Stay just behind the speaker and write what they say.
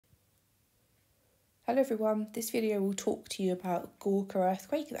Hello everyone, this video will talk to you about Gorkha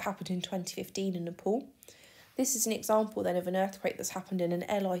earthquake that happened in 2015 in Nepal. This is an example then of an earthquake that's happened in an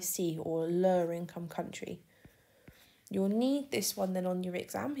LIC or lower income country. You'll need this one then on your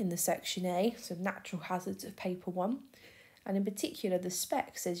exam in the section A, so natural hazards of paper 1. And in particular the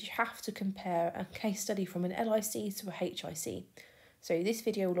spec says you have to compare a case study from an LIC to a HIC. So this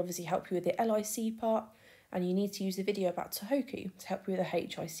video will obviously help you with the LIC part, and you need to use the video about Tohoku to help you with the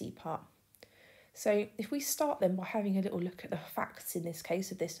HIC part. So if we start then by having a little look at the facts in this case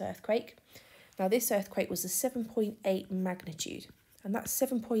of this earthquake. Now this earthquake was a 7.8 magnitude, and that's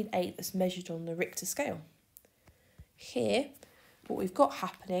 7.8 that's measured on the Richter scale. Here, what we've got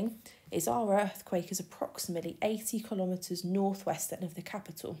happening is our earthquake is approximately 80 kilometres northwest of the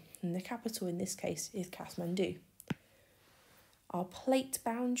capital, and the capital in this case is Kathmandu. Our plate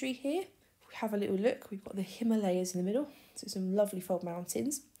boundary here, if we have a little look, we've got the Himalayas in the middle, so some lovely fold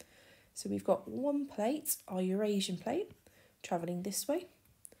mountains. So we've got one plate, our Eurasian plate, travelling this way,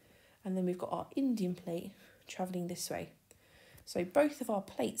 and then we've got our Indian plate travelling this way. So both of our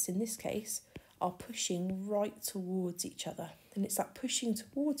plates in this case are pushing right towards each other, and it's that pushing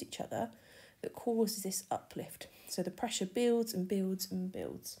towards each other that causes this uplift. So the pressure builds and builds and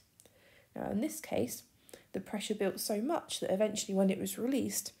builds. Now in this case, the pressure built so much that eventually when it was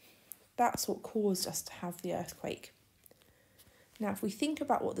released, that's what caused us to have the earthquake. Now, if we think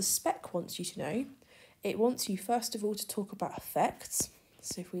about what the spec wants you to know, it wants you first of all to talk about effects.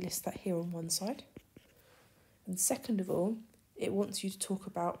 So if we list that here on one side. And second of all, it wants you to talk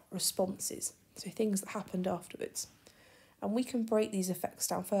about responses. So things that happened afterwards. And we can break these effects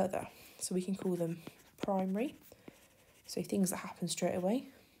down further. So we can call them primary. So things that happen straight away.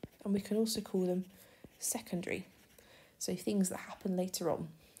 And we can also call them secondary. So things that happen later on.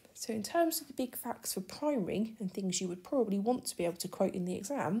 So in terms of the big facts for primary and things you would probably want to be able to quote in the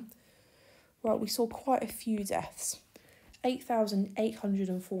exam, well, we saw quite a few deaths,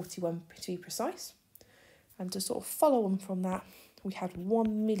 8,841 to be precise. And to sort of follow on from that, we had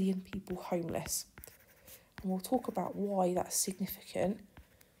 1 million people homeless. And we'll talk about why that's significant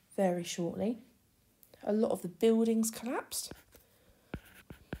very shortly. A lot of the buildings collapsed.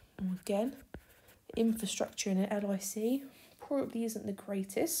 And again, infrastructure in an LIC probably isn't the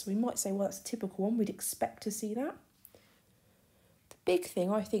greatest. We might say, well, that's a typical one. We'd expect to see that. The big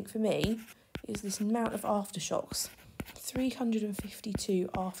thing, I think, for me, is this amount of aftershocks. 352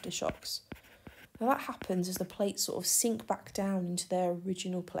 aftershocks. Now that happens as the plates sort of sink back down into their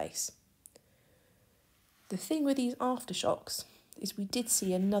original place. The thing with these aftershocks is we did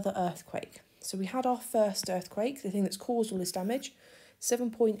see another earthquake. So we had our first earthquake, the thing that's caused all this damage,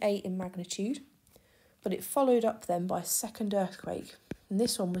 7.8 in magnitude. But it followed up then by a second earthquake, and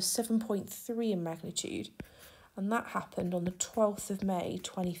this one was 7.3 in magnitude, and that happened on the 12th of May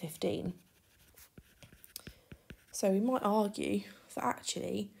 2015. So we might argue that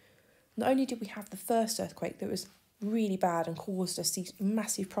actually, not only did we have the first earthquake that was really bad and caused us these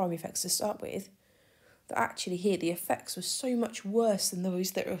massive primary effects to start with, that actually here the effects were so much worse than those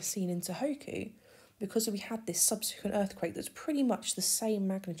that were seen in Tohoku, because we had this subsequent earthquake that's pretty much the same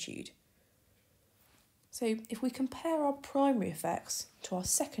magnitude. So if we compare our primary effects to our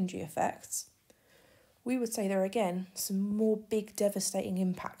secondary effects, we would say there are again some more big devastating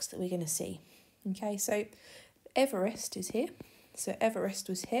impacts that we're going to see. Okay, so Everest is here. So Everest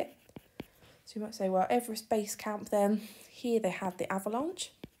was hit. So you might say, well, Everest base camp then, here they had the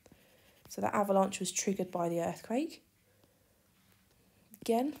avalanche. So that avalanche was triggered by the earthquake.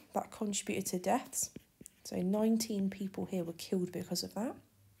 Again, that contributed to deaths. So 19 people here were killed because of that.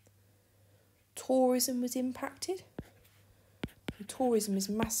 Tourism was impacted. Tourism is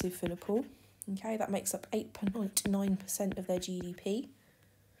massive for Nepal. Okay, that makes up 8.9% of their GDP.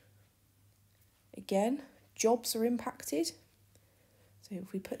 Again, jobs are impacted. So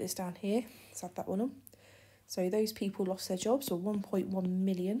if we put this down here, let's add that one on. So those people lost their jobs, or 1.1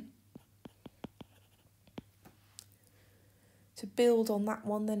 million. To build on that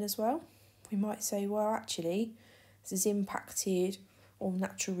one then as well, we might say, well, actually, this has impacted on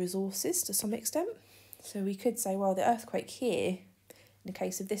natural resources to some extent. So we could say, well, the earthquake here, in the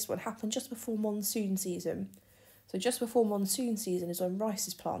case of this one, happened just before monsoon season. So just before monsoon season is when rice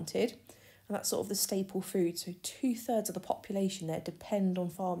is planted, and that's sort of the staple food. So 2/3 of the population there depend on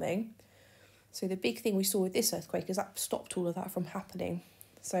farming. So the big thing we saw with this earthquake is that stopped all of that from happening.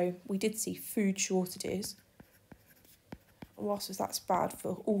 So we did see food shortages. Whilst that's bad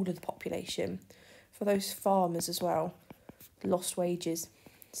for all of the population, for those farmers as well, lost wages,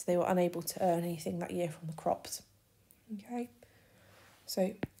 so they were unable to earn anything that year from the crops. Okay, so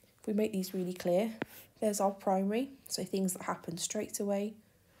if we make these really clear, there's our primary, so things that happen straight away.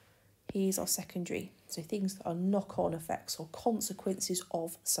 Here's our secondary, so things that are knock-on effects or consequences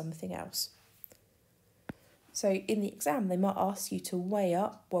of something else. So in the exam, they might ask you to weigh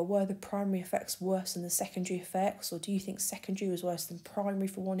up, well, were the primary effects worse than the secondary effects, or do you think secondary was worse than primary,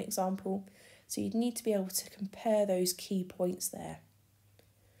 for one example? So you'd need to be able to compare those key points there.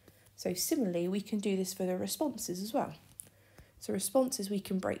 So similarly, we can do this for the responses as well. So responses we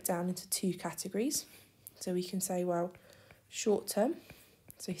can break down into two categories. So we can say, well, short term,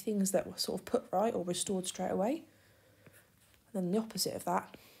 so things that were sort of put right or restored straight away. And then the opposite of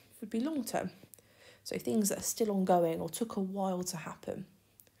that would be long term. So things that are still ongoing or took a while to happen.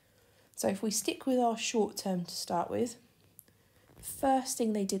 So if we stick with our short term to start with, the first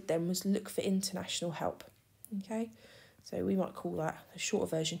thing they did then was look for international help. Okay, so we might call that, the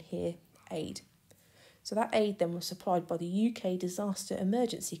shorter version here, aid. So that aid then was supplied by the UK Disaster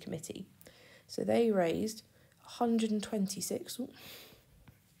Emergency Committee. So they raised $126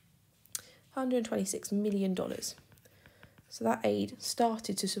 million. So that aid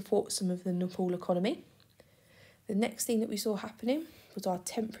started to support some of the Nepal economy. The next thing that we saw happening was our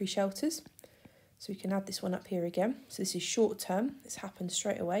temporary shelters. So we can add this one up here again. So this is short term, this happened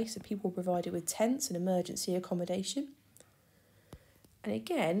straight away. So people were provided with tents and emergency accommodation. And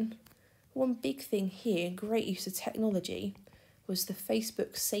again, one big thing here, great use of technology, was the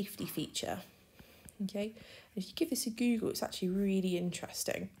Facebook safety feature. Okay, and if you give this a Google, it's actually really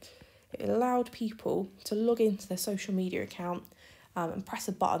interesting. It allowed people to log into their social media account and press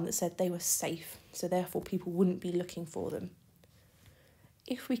a button that said they were safe, so therefore people wouldn't be looking for them.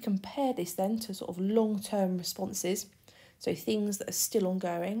 If we compare this then to sort of long-term responses, so things that are still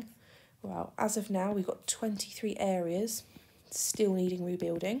ongoing, well, as of now, we've got 23 areas still needing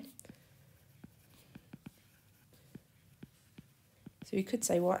rebuilding. So we could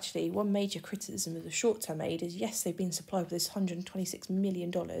say, well, actually, one major criticism of the short-term aid is, yes, they've been supplied with this $126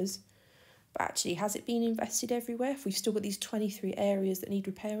 million, but actually, has it been invested everywhere if we've still got these 23 areas that need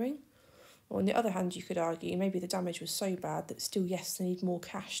repairing? Or on the other hand, you could argue maybe the damage was so bad that still, yes, they need more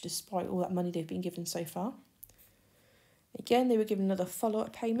cash despite all that money they've been given so far. Again, they were given another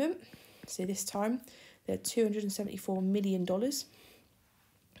follow-up payment. So this time, they had $274 million.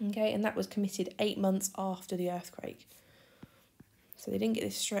 Okay, and that was committed 8 months after the earthquake. So they didn't get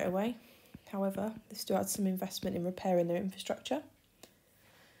this straight away. However, they still had some investment in repairing their infrastructure.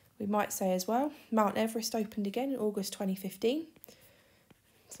 We might say as well, Mount Everest opened again in August 2015.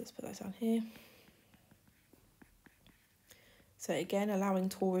 So let's put that down here. So again, allowing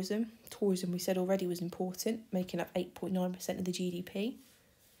tourism. Tourism, we said already, was important, making up 8.9% of the GDP.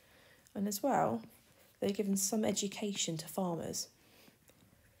 And as well, they're given some education to farmers.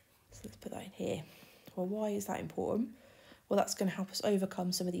 So let's put that in here. Well, why is that important? Well, that's going to help us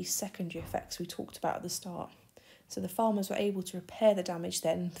overcome some of these secondary effects we talked about at the start. So the farmers were able to repair the damage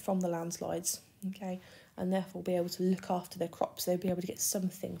then from the landslides, okay, and therefore be able to look after their crops. They'll be able to get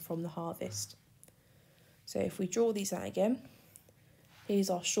something from the harvest. So if we draw these out again, here's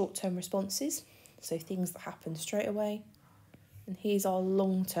our short-term responses, so things that happen straight away, and here's our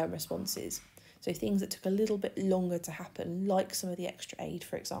long-term responses, so things that took a little bit longer to happen, like some of the extra aid,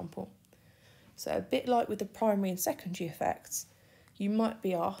 for example. So a bit like with the primary and secondary effects, you might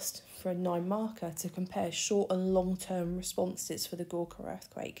be asked for a 9 marker to compare short and long-term responses for the Gorkha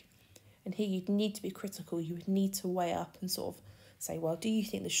earthquake. And here you'd need to be critical, you would need to weigh up and sort of say, well, do you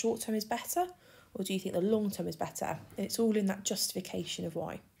think the short term is better or do you think the long term is better? And it's all in that justification of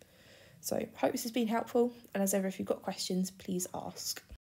why. So hope this has been helpful, and as ever, if you've got questions, please ask.